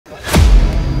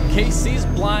KC's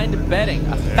blind betting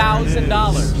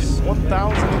 $1,000.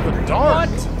 1,000 in the dark.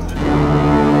 What?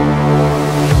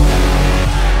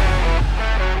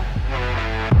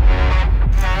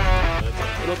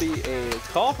 It'll be a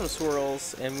call from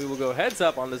Swirlz, and we will go heads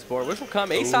up on this board, which will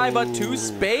come ace high but two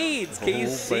spades.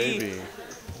 KC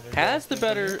has the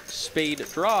better spade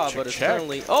draw, but it's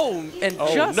currently and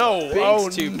just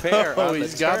bigs two pair on the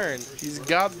turn. He's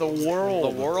got the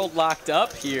world. The world locked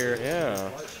up here. Yeah.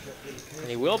 And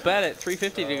he will bet at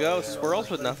 350 to go. Swirlz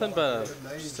with nothing but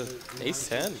just an ace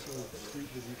 10.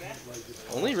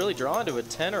 Only really drawn to a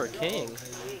 10 or a king.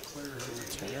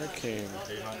 10 or king.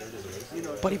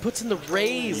 But he puts in the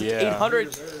raise. Yeah.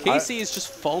 800. KC is just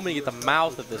foaming at the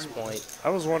mouth at this point. I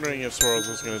was wondering if Swirlz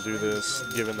was going to do this,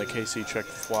 given that KC checked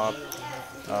the flop.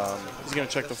 He's going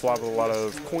to check the flop with a lot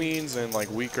of queens and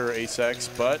like weaker ace-x,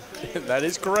 but that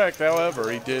is correct. However,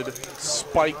 he did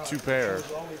spike two pair.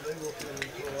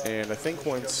 And I think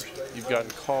once you've gotten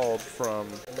called from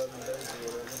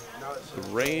the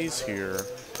raise here,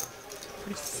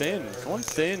 pretty thin, going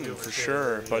thin for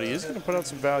sure, but he is going to put out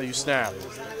some value. Snap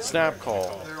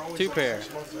call. Two pair.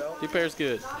 Two pair's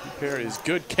good. Two pair is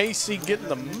good. KC getting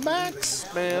the max,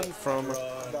 man, from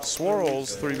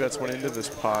Swirlz. 3 bets went into this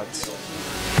pot.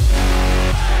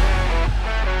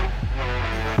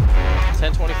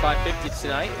 10, 25, 50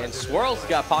 tonight, and Swirlz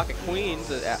got pocket queens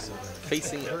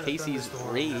facing KC's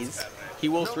raise. He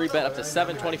will 3-bet up to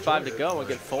 7.25 to go and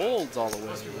get folds all the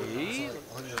way.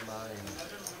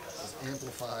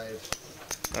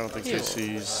 I don't think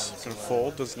KC's going to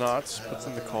fold. Does not. Puts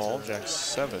in the call. Jack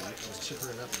 7.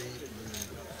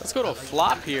 Let's go to a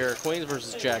flop here. Queens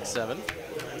versus Jack 7.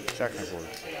 Jack high board.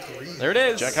 There it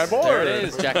is. Jack high board. There it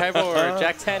is. Jack high board.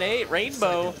 Jack 10-8.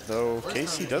 Rainbow. Though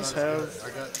KC does have.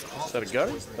 Is that a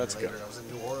gutter? That's a gutter.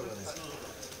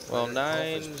 Well,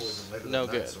 9, no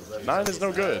good. 9 is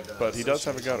no good, but he does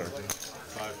have a gutter.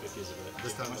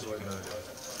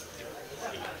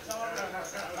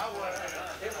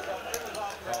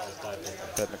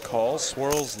 Betting the call.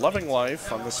 Swirlz loving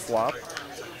life on this flop.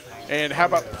 And how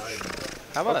about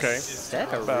a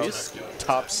set of risky?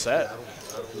 Top set.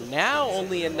 Now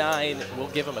only a 9 will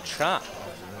give him a chop.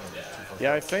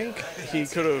 Yeah, I think he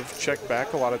could have checked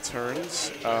back a lot of turns,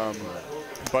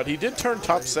 but he did turn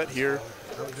top set here.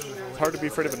 It's hard to be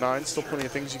afraid of a 9. Still plenty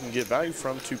of things you can get value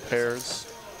from. 2 pairs,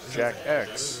 Jack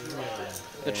X.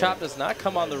 The chop does not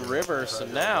come on the river, so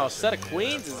now set of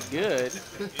queens is good.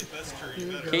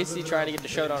 KC trying to get the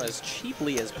showdown as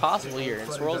cheaply as possible here, and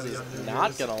Swirlz is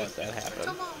not going to let that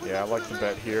happen. Yeah, I like the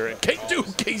bet here. And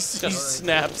KC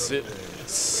snaps it.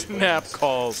 Snap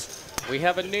calls. We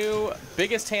have a new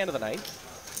biggest hand of the night.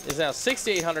 It's now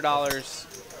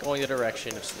 $6,800 going the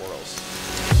direction of Swirlz.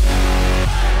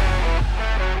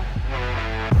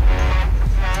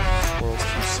 Swirlz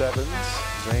 2 sevens.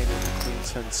 Zane with the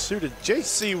queen 10 suited.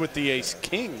 JC with the ace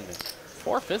king.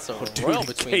 4/5 of a royal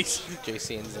between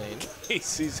JC and Zane.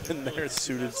 KC's in there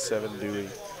suited 7 Dewey.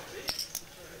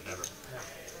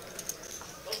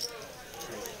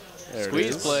 There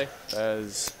Squeeze it is. play.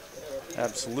 As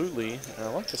absolutely. And I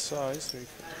like the size.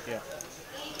 Yeah.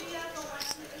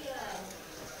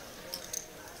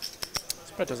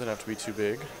 This bet doesn't have to be too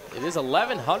big. It is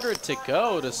 1,100 to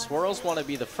go. Does Swirlz want to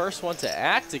be the first one to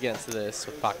act against this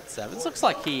with pocket 7s? Looks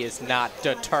like he is not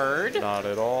deterred. Not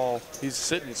at all. He's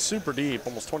sitting super deep,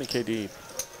 almost 20K deep.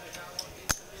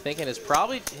 Thinking it's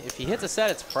probably, if he hits a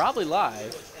set, it's probably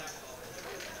live.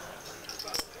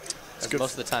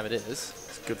 Most of the time it is.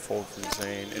 It's a good fold from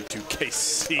Zane into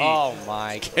KC. Oh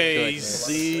my goodness.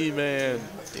 KC, man.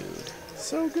 Dude.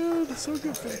 So good for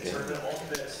the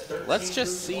game. Let's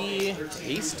just see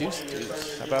ace deuce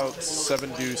deuce. How about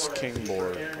 7 deuce king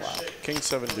board? Wow. King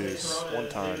 7 deuce. One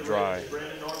time, dry.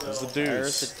 There's the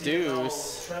deuce. There's the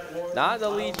deuce. Not in the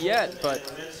lead yet, but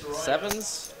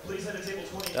 7s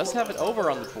does have it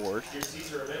over on the board.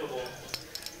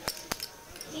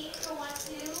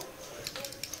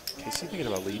 KC thinking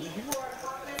about leading here?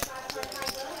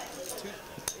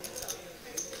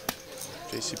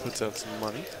 JC puts out some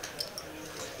money.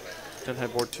 10 high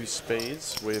board 2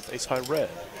 spades with ace high red.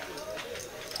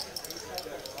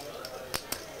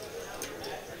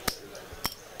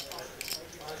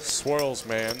 Swirlz,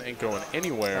 man, ain't going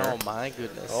anywhere. Oh my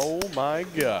goodness. Oh my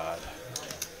god.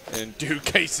 And dude,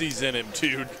 KC's in him,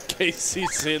 dude.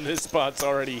 KC's in this spot's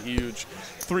already huge.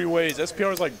 3 ways.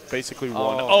 SPR is like basically 1.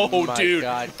 Oh dude.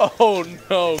 God. Oh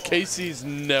no. KC's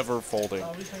never folding.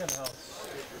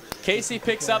 KC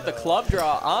picks up the club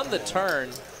draw on the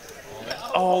turn.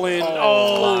 All in.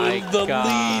 Oh the God.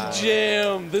 lead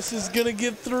jam. This is going to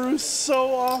get through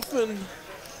so often.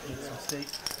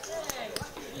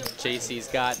 JC's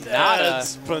got nada.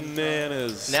 That's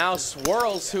bananas. Now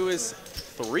Swirlz, who is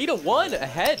 3-1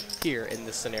 ahead here in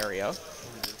this scenario,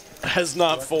 has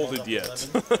not folded yet.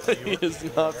 He has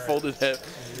not folded yet.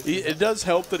 It does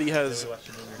help that he has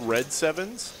red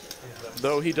sevens,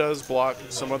 though he does block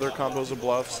some other combos of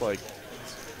bluffs, like,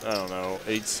 I don't know,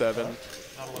 8-7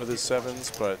 with his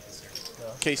sevens, but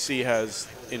KC has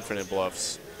infinite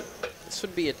bluffs. this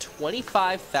would be a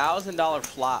 $25,000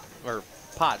 flop, or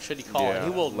pot, should he call it. He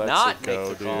will not make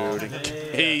the call. Dude.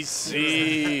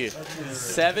 KC.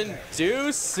 7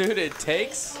 deuce suited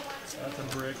takes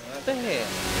the hand.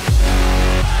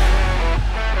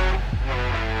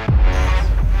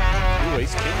 Ooh,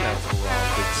 ace king now for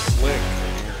Rob. Big slick.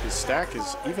 His stack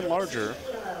is even larger.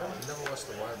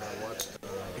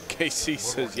 KC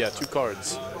says, yeah, 2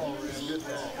 cards.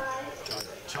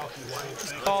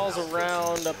 Calls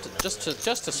around up to just to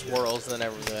Swirlz, then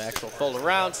ever the actual fold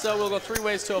around. So we'll go 3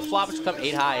 ways to a flop, which come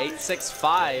 8 high, 8, 6,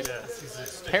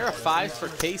 5. Pair of 5s for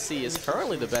KC is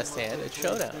currently the best hand at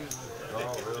Showdown.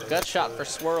 Gut shot for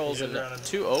Swirlz and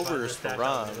 2 overs for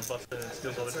Rom. That's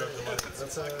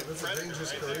a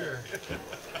dangerous career.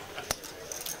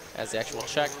 As the actual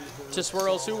check to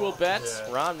Swirlz, who will bet.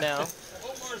 Rom now.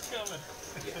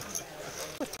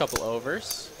 A couple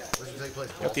overs.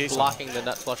 Got the ace blocking the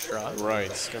nut flush draw. Right,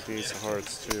 it's got the ace of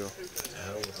hearts too.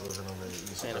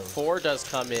 And a 4 does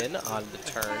come in on the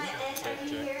turn.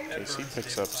 KC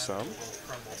picks up some.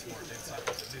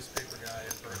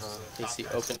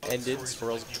 KC open-ended.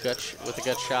 Swirlz with a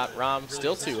gut shot. Rom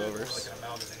still 2 overs.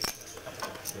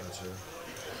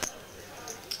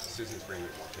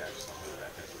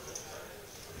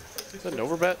 Is that an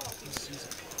overbet?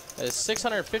 That is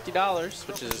 $650,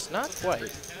 which is not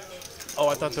quite. Oh,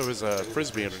 I thought there was a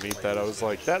frisbee underneath that. I was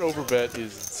like, that overbet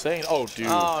is insane. Oh, dude.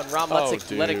 Oh, and Rom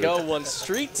lets let it go. 1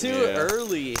 street 2 Yeah.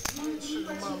 early.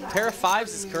 Pair of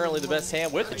 5s is currently the best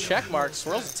hand with the check mark.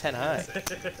 Swirlz at 10 high.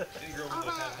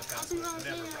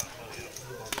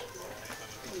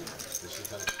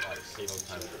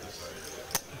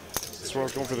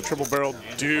 Swirlz going for the triple barrel.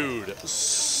 Dude,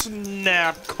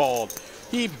 snap called.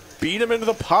 He beat him into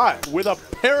the pot with a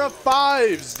pair of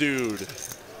 5s, dude.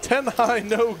 10 high,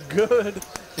 no good.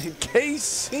 And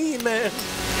KC, man.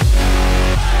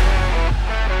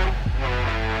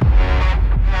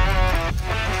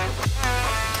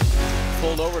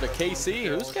 Pulled over to KC,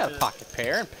 who's got a pocket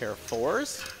pair and pair of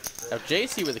 4s. Now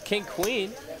JC with a king queen.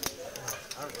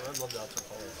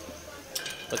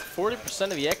 With 40%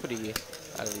 of the equity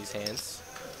out of these hands.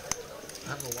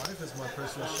 Having a wife is my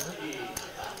personal shit.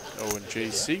 Oh, and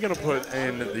JC gonna put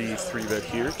in the 3-bet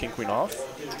here. King queen off.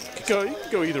 You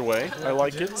could go either way. I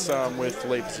like it with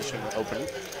late position open.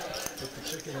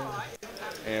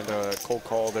 And a cold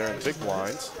call there in the big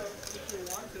blinds.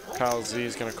 Kyle Z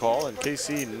is gonna call, and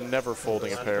KC never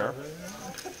folding a pair.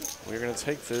 We're gonna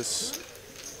take this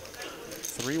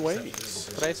 3 ways.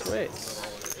 3 ways.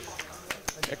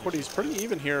 Equity's pretty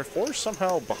even here. 4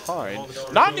 somehow behind.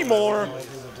 Not anymore.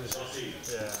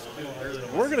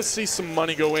 We're going to see some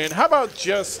money go in. How about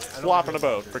just flopping a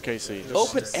boat for KC?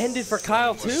 Open-ended for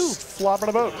Kyle, too. Flopping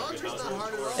a boat.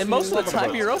 And most of the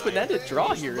time, your open-ended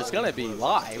draw here is going to be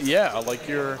live. Yeah, like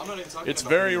it's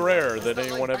very rare that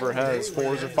anyone ever has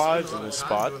 4s or 5s in this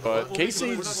spot, but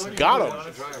KC's got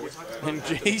them. And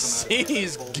JC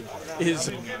is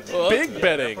big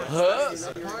betting.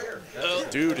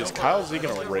 Dude, is Kyle Z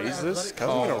going to raise this?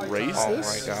 Kyle's going to raise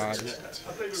this? Oh, my God.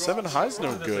 7 high's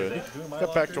no good.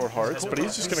 Got backdoor hearts, but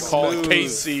he's just going to call it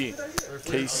KC.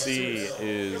 KC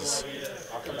is...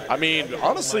 I mean,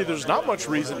 honestly, there's not much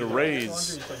reason to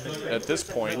raise at this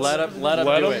point. Let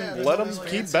him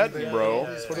keep betting, bro.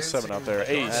 Let's put a 7 out there.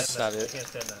 Ace. That's not it.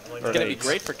 It's gonna be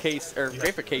great for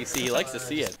KC. He likes to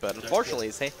see it, but unfortunately,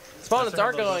 his opponents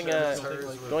are going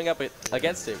up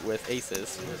against it with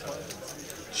aces.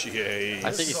 Jeez.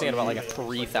 I think he's thinking about like a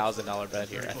 $3,000 bet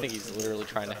here. I think he's literally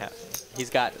trying to have. He's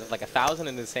got like 1,000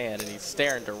 in his hand, and he's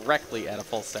staring directly at a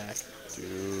full stack.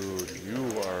 Dude,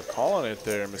 you are calling it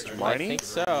there, Mr. Miney. I think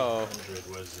so. Oh,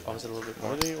 was it a little bit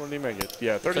more? What did he make it?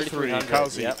 Yeah, 33.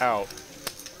 Kowzy out.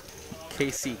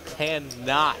 KC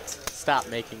cannot stop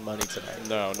making money tonight.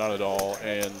 No, not at all.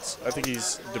 And I think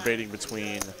he's debating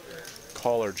between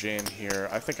call or jam here.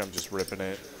 I think I'm just ripping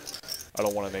it. I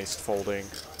don't want an ace folding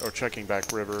or checking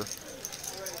back river.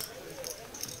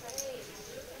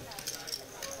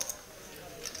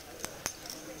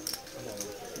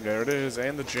 There it is,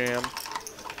 and the jam.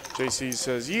 JC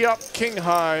says, yep, king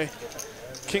high.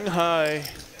 King high.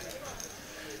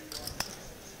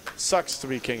 Sucks to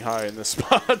be king high in this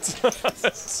spot.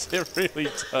 It really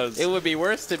does. It would be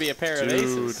worse to be a pair of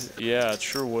aces. Yeah, it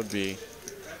sure would be.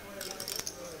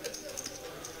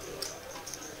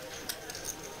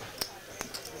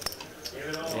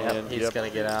 Yeah, he's going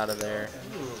to get out of there.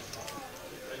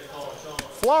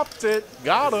 Flopped it.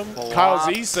 Got him. Flopped. Kyle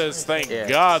Z says, thank Yes.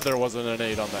 God there wasn't an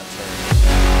 8 on that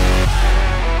turn.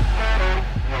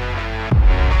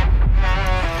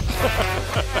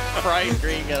 Brian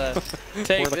Green going to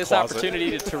take the this closet.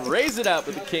 opportunity to raise it up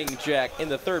with the King Jack in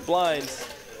the third blinds.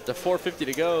 The 450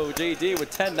 to go. JD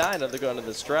with 10-9 of the gun to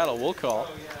the straddle. We'll call.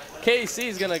 KC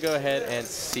is going to go ahead and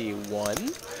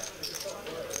C1.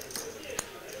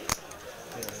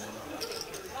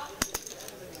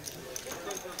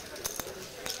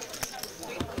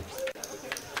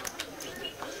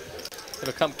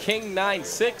 It'll come King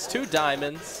 9-6, 2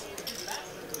 diamonds.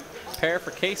 Pair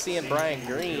for Casey and Brian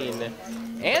Green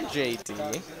and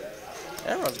JD.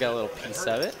 Everyone's got a little piece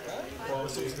of it.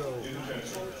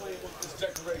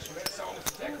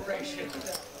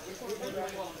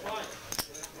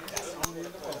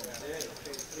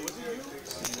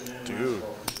 Dude,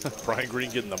 Brian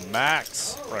Green getting the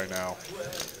max right now.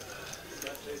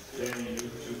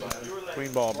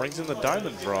 Queen ball brings in the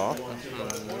diamond draw.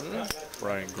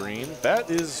 Brian Green. That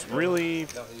is really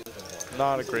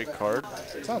not a great card.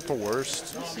 It's not the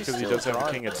worst because he does have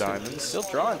a king of diamonds. Still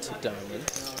drawing 2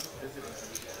 diamonds.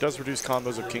 Does reduce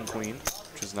combos of king queen,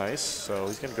 which is nice. So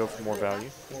he's going to go for more value.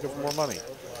 He's going to go for more money.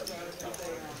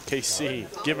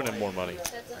 KC giving him more money.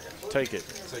 Take it.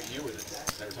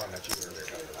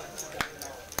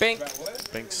 Bink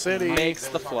Bank City. makes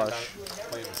the flush.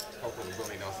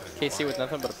 KC with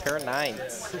nothing but a pair of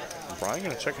 9s. Brian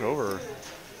going to check it over.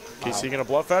 KC going to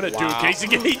bluff at it. Dude,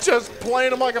 KC, he just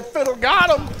playing him like a fiddle.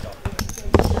 Got him.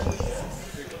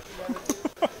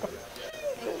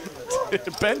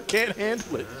 Ben can't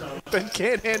handle it. Ben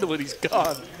can't handle it. He's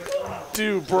gone.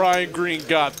 Dude, Brian Green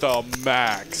got the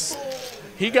max.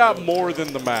 He got more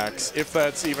than the max, if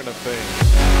that's even a thing.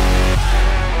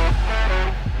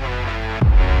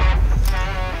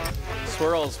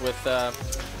 Swirlz with, how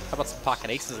about some pocket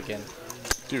aces again?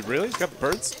 Dude, really? He's got the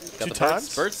birds? Got 2 the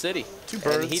times? Bird City. 2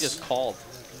 birds. And he just called.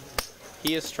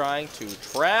 He is trying to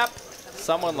trap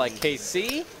someone like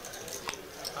KC.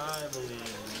 I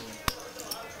believe.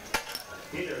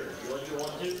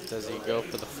 Does he go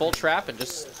for the full trap and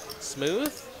just smooth?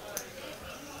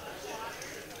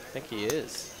 I think he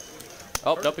is.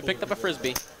 Oh, nope, he picked up a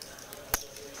Frisbee.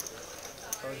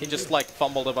 He just like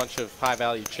fumbled a bunch of high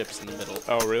value chips in the middle.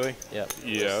 Oh, really? Yep.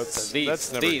 Yeah, So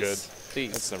that's never good.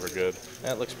 These. That's never good.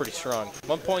 That looks pretty strong.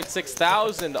 1.6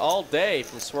 thousand all day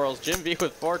from Swirlz. Jim V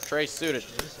with 4 Trey suited.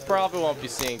 Probably won't be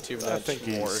seeing too much I think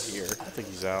more he's here. I think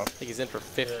he's out. I think he's in for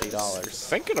 $50.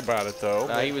 Thinking about it though.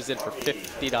 No, he was in for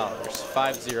 $50.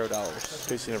 $50.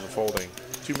 Casey never folding.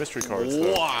 2 mystery cards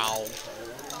though. Wow.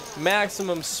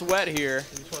 Maximum sweat here.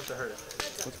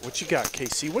 What you got,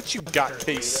 KC? What you got,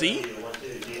 KC?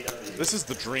 This is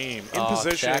the dream. In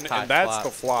position, jack high and that's flop. the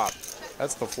flop.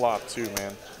 That's the flop too,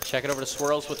 man. Check it over to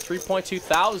Swirlz with 3.2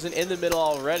 thousand in the middle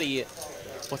already.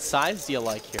 What size do you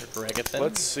like here, Gregathan?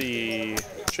 Let's see.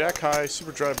 Jack high,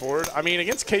 super dry board. I mean,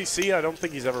 against KC, I don't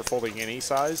think he's ever folding any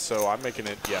size, so I'm making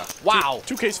it, yeah. Wow.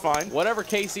 2K's fine. Whatever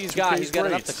KC's got, 2K's he's got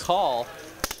enough great. to call.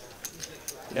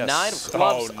 Yes. 9 of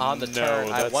clubs Oh, on the no, turn. I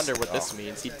that's- wonder what this oh.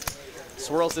 means.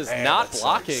 Swirlz is Man, not that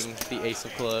blocking sucks. the ace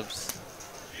of clubs.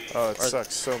 Oh, it Or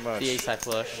sucks so much. The ace high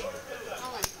flush.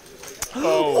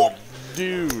 Oh,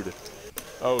 dude.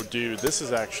 Oh, dude, this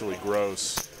is actually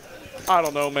gross. I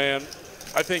don't know, man.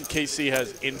 I think KC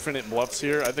has infinite bluffs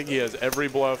here. I think he has every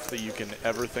bluff that you can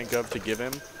ever think of to give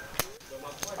him.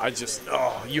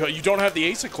 You don't have the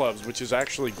ace of clubs, which is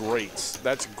actually great.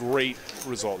 That's a great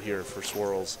result here for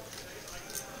Swirlz.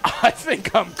 I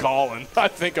think I'm calling.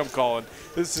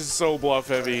 This is so bluff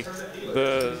heavy.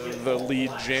 The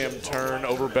lead jam turn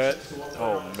over bet.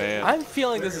 Oh man. I'm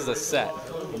feeling this is a set.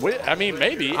 I mean,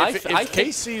 maybe. I If think-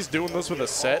 KC's doing this with a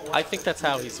set, I think that's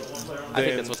how he's. I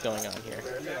think that's what's going on here.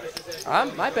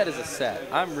 My bet is a set.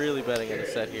 I'm really betting it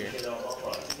a set here.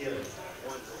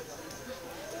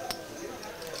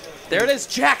 There it is,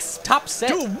 Jack's top set.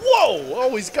 dude, whoa!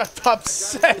 Oh, he's got top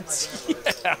sets.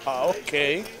 Yeah,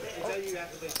 okay.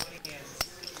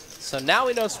 So now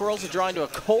we know Swirlz are drawing to a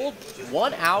cold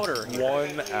 1 outer here.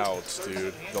 1 out,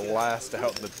 dude. The last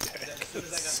out in the deck.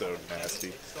 It's so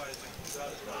nasty.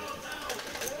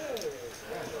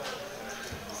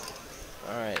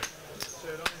 All right.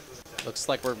 Looks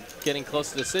like we're getting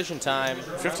close to decision time.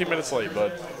 15 minutes late,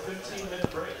 bud.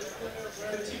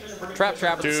 Trap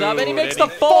with the Dude, sub, and he makes and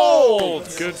the fold.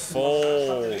 Good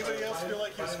fold. Anybody else feel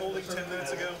like he was folding 10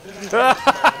 minutes ago?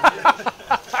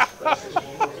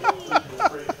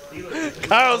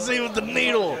 Kyle Z with the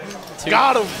needle.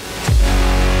 Got him.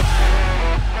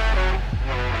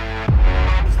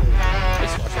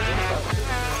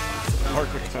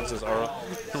 hardcore defenses are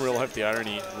in real life. The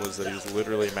irony was that he was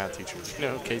literally a math teacher. You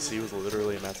know, KC was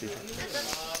literally a math teacher.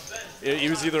 He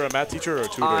was either a math teacher or a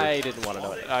tutor. I didn't want to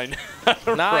know it. I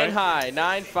know. 9 high,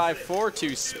 9, 5, 4,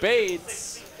 2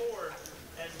 spades.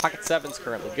 Pocket 7's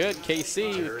currently good.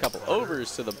 KC with a couple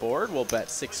overs to the board. We'll bet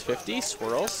 650.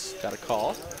 Swirlz got a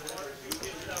call.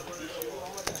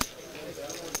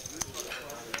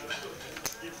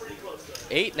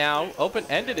 Eight now.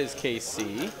 Open-ended is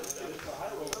KC.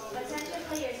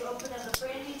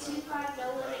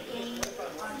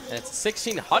 And it's a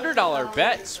 $1,600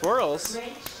 bet. Swirlz.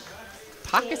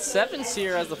 Pocket 7's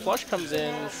here as the flush comes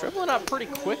in, shriveling up pretty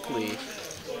quickly.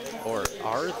 Or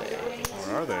are they?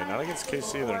 Or are they? Not against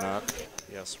KC, they're not.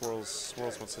 Yeah, Swirlz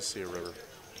wants to see a river.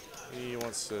 He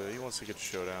wants to get a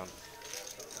showdown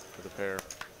for the pair.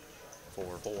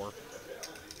 Four.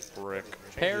 Brick.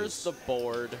 Pairs the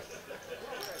board.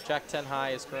 Jack 10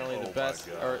 high is currently the best,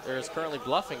 or is currently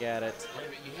bluffing at it.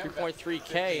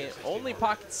 3.3K. Only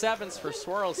pocket 7s for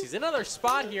Swirlz. He's in another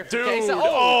spot here. For Dude,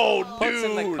 puts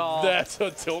in the call. That's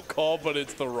a tilt call, but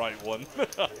it's the right one.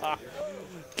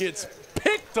 Gets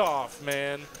picked off,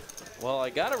 man. Well,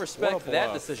 I gotta respect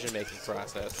that decision-making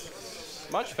process.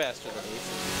 Much faster than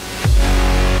Ace.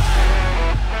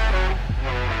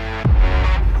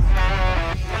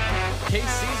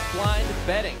 KC's blind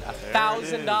betting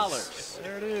 $1,000.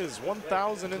 There it is,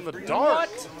 1,000 in the dark.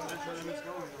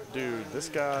 Dude, this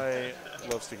guy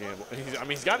loves to gamble.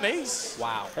 He's got an ace.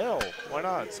 Wow. Hell, why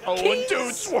not? Oh, and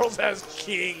dude, Swirlz has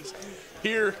kings.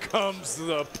 Here comes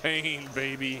the pain,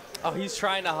 baby. Oh, he's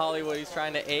trying to Hollywood. He's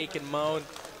trying to ache and moan.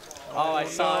 Oh, I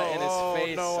saw it in his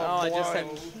face. No, I just had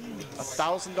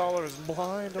 $1,000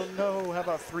 blind. Oh no, how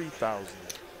about 3,000?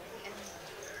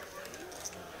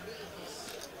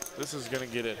 This is gonna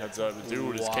get it heads up.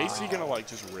 Dude, is KC gonna like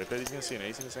just rip it? He's gonna see an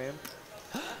ace in his hand.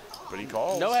 But he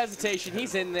calls. No hesitation.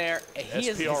 He's in there.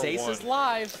 His ace is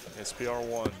live.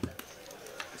 SPR1.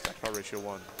 Stack power ratio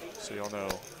 1. So y'all know.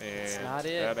 And it's not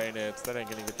it. That ain't it. That ain't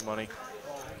gonna get the money.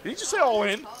 Did he just say all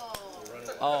in?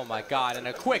 Oh my God! And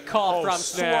a quick call from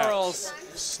Swirlz.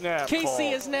 Snap. KC call.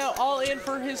 is now all in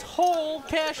for his whole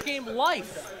cash game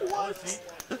life. What?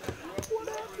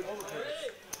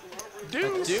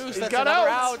 Deuce, he's that's got another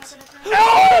out. out.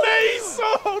 Oh, an ace!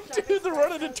 Oh, dude, they're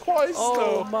running it twice,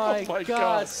 Oh though. my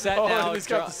God. Set now. And he's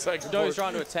got the second No, he's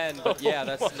board. drawn to a 10, but yeah,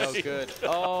 that's no good.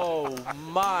 Oh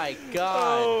my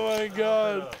God. Oh my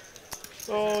God.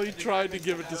 Oh, he tried to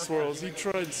give it to Swirlz. He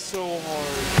tried so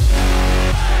hard.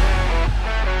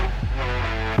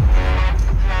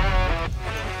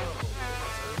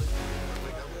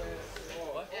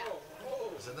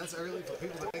 That's early for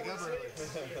people to wake up early.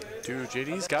 Dude,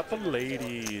 JD's got the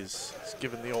ladies. He's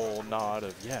giving the old nod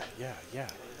of, yeah.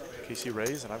 KC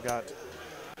raise, and I've got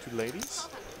 2 ladies.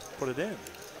 Put it in.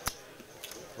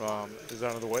 Is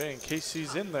out of the way, and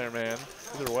KC's in there, man.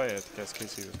 Either way, I guess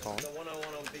KC was calling.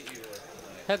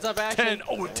 Heads up action. 10.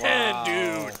 Oh, 10,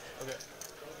 dude. Okay.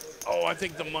 Oh, I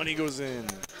think the money goes in.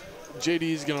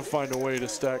 JD's going to find a way to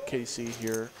stack KC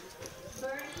here.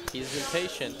 He's been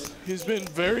patient. He's been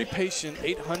very patient.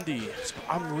 800.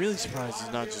 I'm really surprised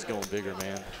he's not just going bigger,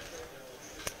 man.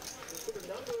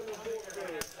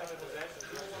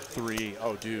 3.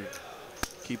 Oh, dude.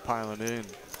 Keep piling in.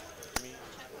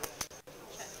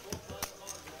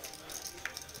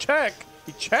 Check.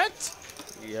 He checked?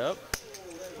 Yep.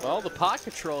 Well, the pot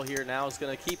control here now is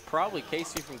going to keep probably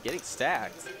KC from getting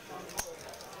stacked.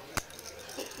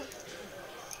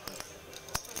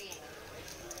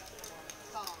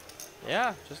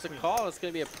 Yeah, just a call. It's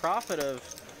going to be a profit of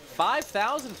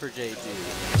 $5,000 for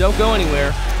JD. Don't go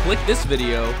anywhere. Click this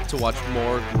video to watch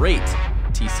more great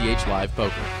TCH Live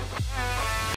Poker.